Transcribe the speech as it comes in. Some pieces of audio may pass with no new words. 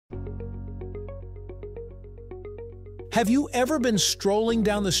Have you ever been strolling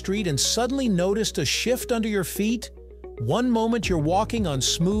down the street and suddenly noticed a shift under your feet? One moment you're walking on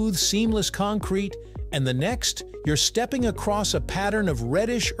smooth, seamless concrete, and the next, you're stepping across a pattern of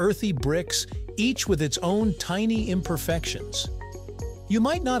reddish, earthy bricks, each with its own tiny imperfections. You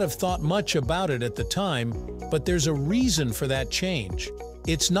might not have thought much about it at the time, but there's a reason for that change.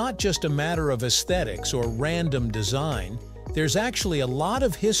 It's not just a matter of aesthetics or random design. There's actually a lot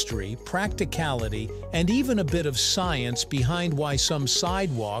of history, practicality, and even a bit of science behind why some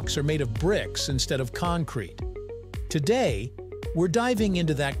sidewalks are made of bricks instead of concrete. Today, we're diving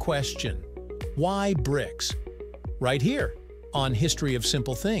into that question. Why bricks? Right here, on History of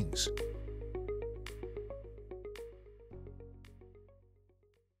Simple Things.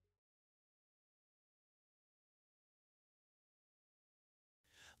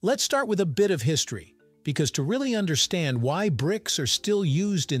 Let's start with a bit of history, because to really understand why bricks are still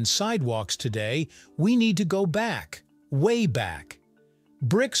used in sidewalks today, we need to go back, way back.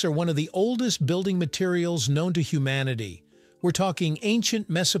 Bricks are one of the oldest building materials known to humanity. We're talking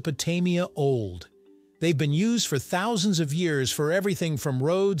ancient Mesopotamia old. They've been used for thousands of years for everything from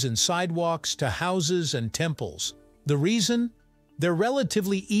roads and sidewalks to houses and temples. The reason? They're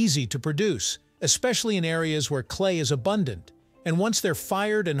relatively easy to produce, especially in areas where clay is abundant. And once they're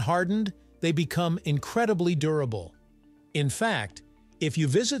fired and hardened, they become incredibly durable. In fact, if you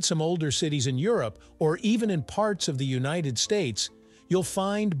visit some older cities in Europe or even in parts of the United States, you'll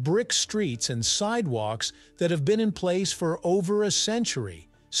find brick streets and sidewalks that have been in place for over a century,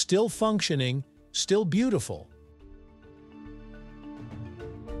 still functioning, still beautiful.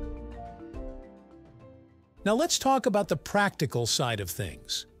 Now let's talk about the practical side of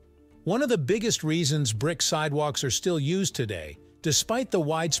things. One of the biggest reasons brick sidewalks are still used today, despite the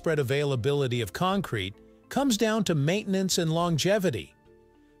widespread availability of concrete, comes down to maintenance and longevity.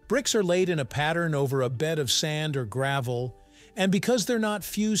 Bricks are laid in a pattern over a bed of sand or gravel, and because they're not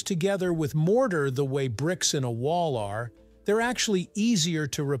fused together with mortar the way bricks in a wall are, they're actually easier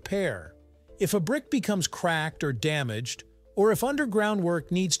to repair. If a brick becomes cracked or damaged, or if underground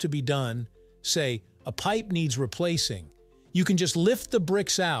work needs to be done, say a pipe needs replacing, you can just lift the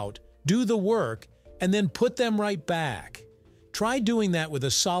bricks out, do the work, and then put them right back. Try doing that with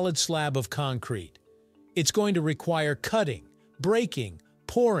a solid slab of concrete. It's going to require cutting, breaking,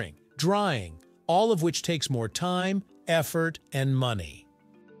 pouring, drying, all of which takes more time, effort, and money.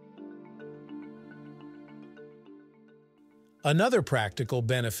 Another practical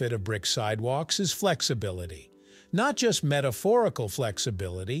benefit of brick sidewalks is flexibility. Not just metaphorical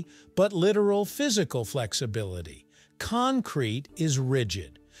flexibility, but literal physical flexibility. Concrete is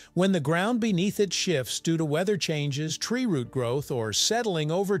rigid. When the ground beneath it shifts due to weather changes, tree root growth, or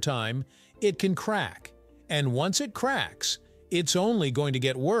settling over time, it can crack. And once it cracks, it's only going to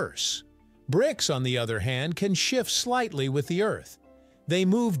get worse. Bricks, on the other hand, can shift slightly with the earth. They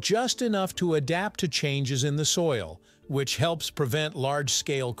move just enough to adapt to changes in the soil, which helps prevent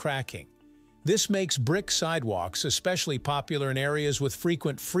large-scale cracking. This makes brick sidewalks especially popular in areas with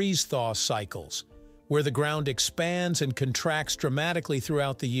frequent freeze-thaw cycles, where the ground expands and contracts dramatically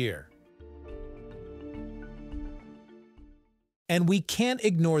throughout the year. And we can't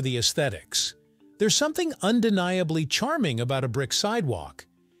ignore the aesthetics. There's something undeniably charming about a brick sidewalk.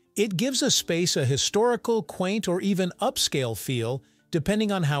 It gives a space a historical, quaint, or even upscale feel,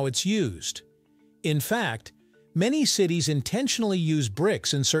 depending on how it's used. In fact, many cities intentionally use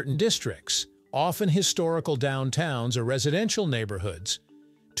bricks in certain districts, often historical downtowns or residential neighborhoods,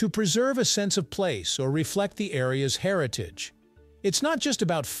 to preserve a sense of place or reflect the area's heritage. It's not just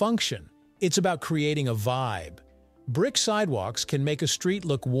about function, it's about creating a vibe. Brick sidewalks can make a street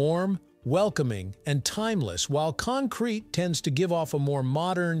look warm, welcoming, and timeless, while concrete tends to give off a more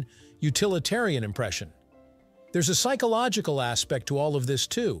modern, utilitarian impression. There's a psychological aspect to all of this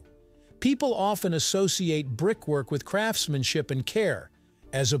too. People often associate brickwork with craftsmanship and care,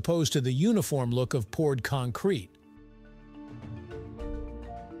 as opposed to the uniform look of poured concrete.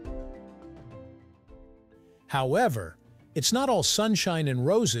 However, it's not all sunshine and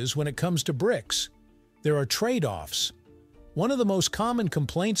roses when it comes to bricks. There are trade-offs. One of the most common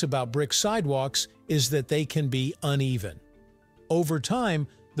complaints about brick sidewalks is that they can be uneven. Over time,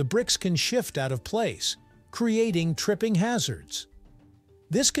 the bricks can shift out of place, creating tripping hazards.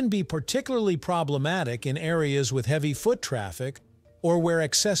 This can be particularly problematic in areas with heavy foot traffic or where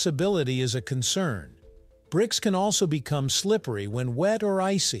accessibility is a concern. Bricks can also become slippery when wet or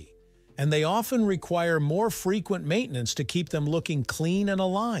icy, and they often require more frequent maintenance to keep them looking clean and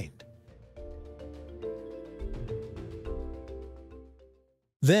aligned.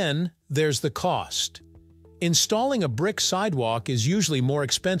 Then, there's the cost. Installing a brick sidewalk is usually more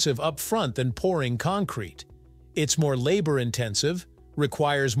expensive up front than pouring concrete. It's more labor-intensive,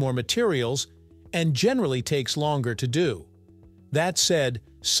 requires more materials, and generally takes longer to do. That said,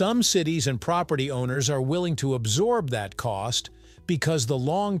 some cities and property owners are willing to absorb that cost because the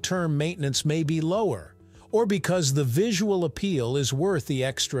long-term maintenance may be lower, or because the visual appeal is worth the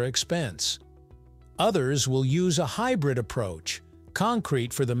extra expense. Others will use a hybrid approach,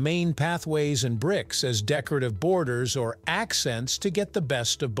 concrete for the main pathways and bricks as decorative borders or accents to get the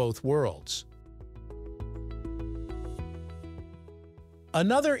best of both worlds.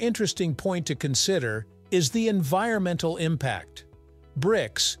 Another interesting point to consider is the environmental impact.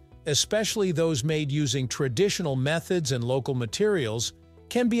 Bricks, especially those made using traditional methods and local materials,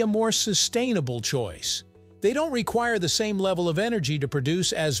 can be a more sustainable choice. They don't require the same level of energy to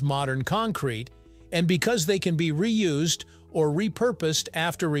produce as modern concrete, and because they can be reused or repurposed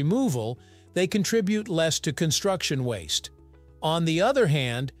after removal, they contribute less to construction waste. On the other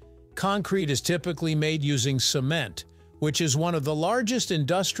hand, concrete is typically made using cement, which is one of the largest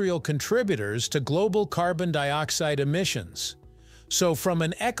industrial contributors to global carbon dioxide emissions. So from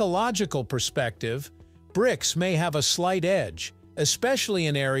an ecological perspective, bricks may have a slight edge, especially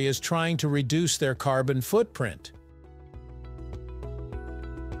in areas trying to reduce their carbon footprint.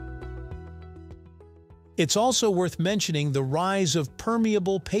 It's also worth mentioning the rise of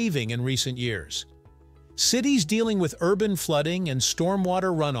permeable paving in recent years. Cities dealing with urban flooding and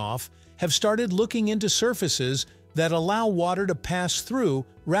stormwater runoff have started looking into surfaces that allow water to pass through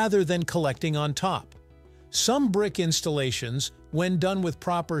rather than collecting on top. Some brick installations, when done with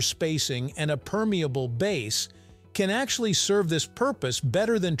proper spacing and a permeable base, can actually serve this purpose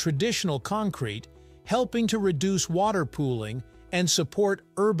better than traditional concrete, helping to reduce water pooling and support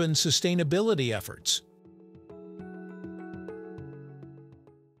urban sustainability efforts.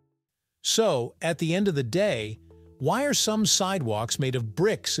 So, at the end of the day, why are some sidewalks made of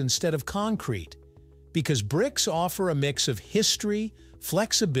bricks instead of concrete? Because bricks offer a mix of history,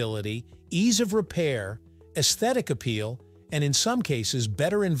 flexibility, ease of repair, aesthetic appeal, and in some cases,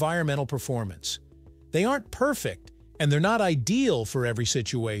 better environmental performance. They aren't perfect, and they're not ideal for every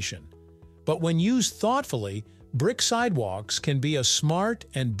situation. But when used thoughtfully, brick sidewalks can be a smart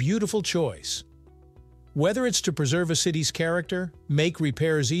and beautiful choice. Whether it's to preserve a city's character, make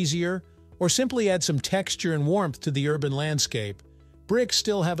repairs easier, or simply add some texture and warmth to the urban landscape, bricks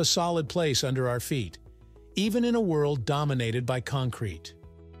still have a solid place under our feet, even in a world dominated by concrete.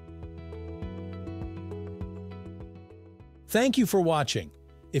 Thank you for watching.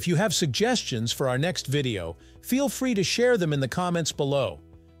 If you have suggestions for our next video, feel free to share them in the comments below.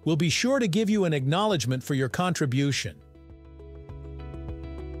 We'll be sure to give you an acknowledgement for your contribution.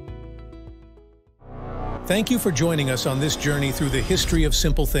 Thank you for joining us on this journey through the history of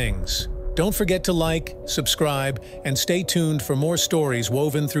simple things. Don't forget to like, subscribe, and stay tuned for more stories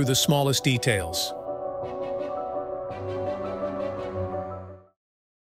woven through the smallest details.